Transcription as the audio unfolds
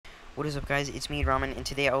What is up, guys? It's me, Ramen, and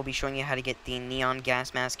today I will be showing you how to get the neon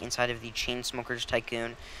gas mask inside of the Chainsmokers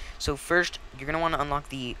Tycoon. So first, you're going to want to unlock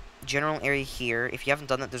the general area here. If you haven't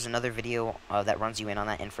done that, there's another video that runs you in on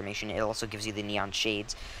that information. It also gives you the neon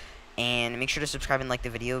shades. And make sure to subscribe and like the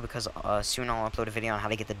video because soon I'll upload a video on how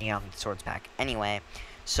to get the neon swords back. Anyway,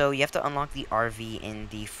 so you have to unlock the RV in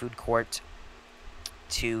the food court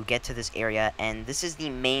to get to this area, and this is the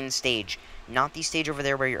main stage, not the stage over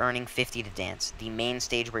there where you're earning 50 to dance, the main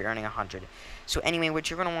stage where you're earning 100. So anyway, what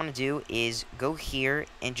you're going to want to do is go here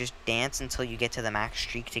and just dance until you get to the max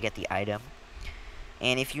streak to get the item.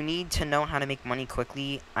 And if you need to know how to make money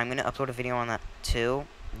quickly, I'm going to upload a video on that too.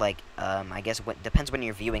 Like, I guess what depends when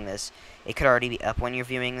you're viewing this. It could already be up when you're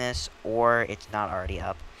viewing this, or it's not already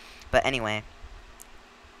up. But anyway,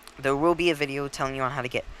 there will be a video telling you on how to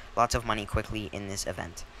get lots of money quickly in this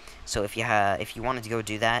event. So if you wanted to go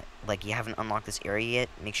do that, like you haven't unlocked this area yet,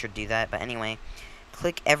 make sure to do that. But anyway,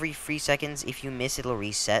 click every 3 seconds. If you miss, it'll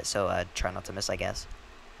reset, so try not to miss, I guess.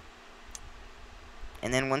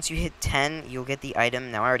 And then once you hit 10, you'll get the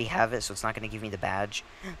item. Now I already have it, so it's not going to give me the badge.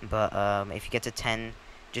 But if you get to 10,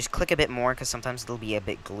 just click a bit more, because sometimes it'll be a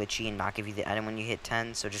bit glitchy and not give you the item when you hit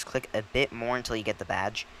 10. So just click a bit more until you get the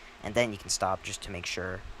badge, and then you can stop just to make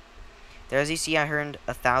sure. There, as you see, I earned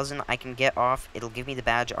 1,000. I can get off. It'll give me the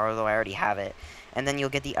badge, although I already have it. And then you'll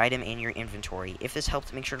get the item in your inventory. If this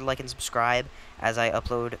helped, make sure to like and subscribe, as I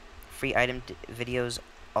upload free item videos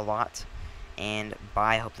a lot. And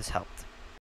bye. I hope this helped.